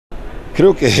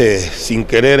Creo que sin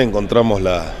querer encontramos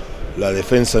la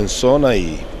defensa en zona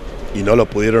y no lo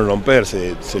pudieron romper.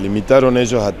 Se limitaron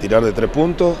ellos a tirar de 3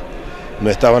 puntos, no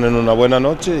estaban en una buena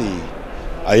noche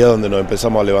y ahí es donde nos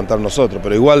empezamos a levantar nosotros.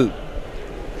 Pero igual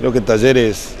creo que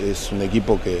Talleres es un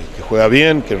equipo que juega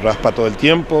bien, que raspa todo el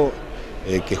tiempo,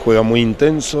 que juega muy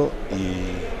intenso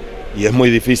y es muy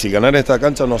difícil. Ganar esta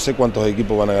cancha, no sé cuántos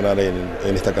equipos van a ganar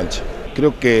en esta cancha.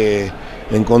 Creo que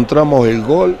encontramos el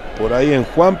gol por ahí en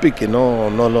Juanpi, que no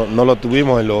lo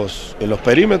tuvimos en los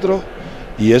perímetros,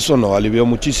 y eso nos alivió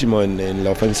muchísimo en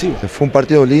la ofensiva. Fue un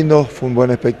partido lindo, fue un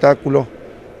buen espectáculo,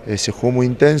 se jugó muy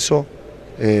intenso.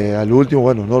 Al último,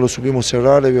 bueno, no lo supimos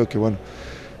cerrar, veo que bueno,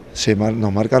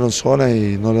 nos marcaron zona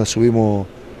y no la subimos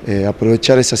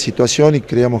aprovechar esa situación y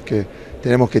creíamos que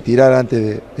tenemos que tirar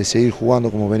antes de seguir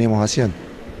jugando como veníamos haciendo.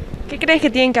 ¿Qué crees que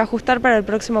tienen que ajustar para el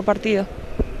próximo partido?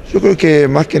 Yo creo que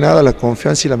más que nada la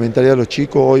confianza y la mentalidad de los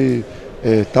chicos. Hoy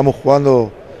estamos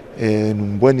jugando en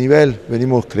un buen nivel,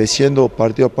 venimos creciendo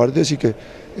partido a partido, así que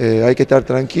hay que estar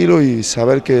tranquilo y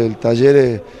saber que el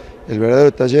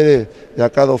verdadero Talleres de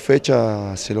acá a 2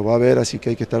 fechas se lo va a ver, así que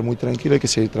hay que estar muy tranquilo, hay que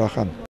seguir trabajando.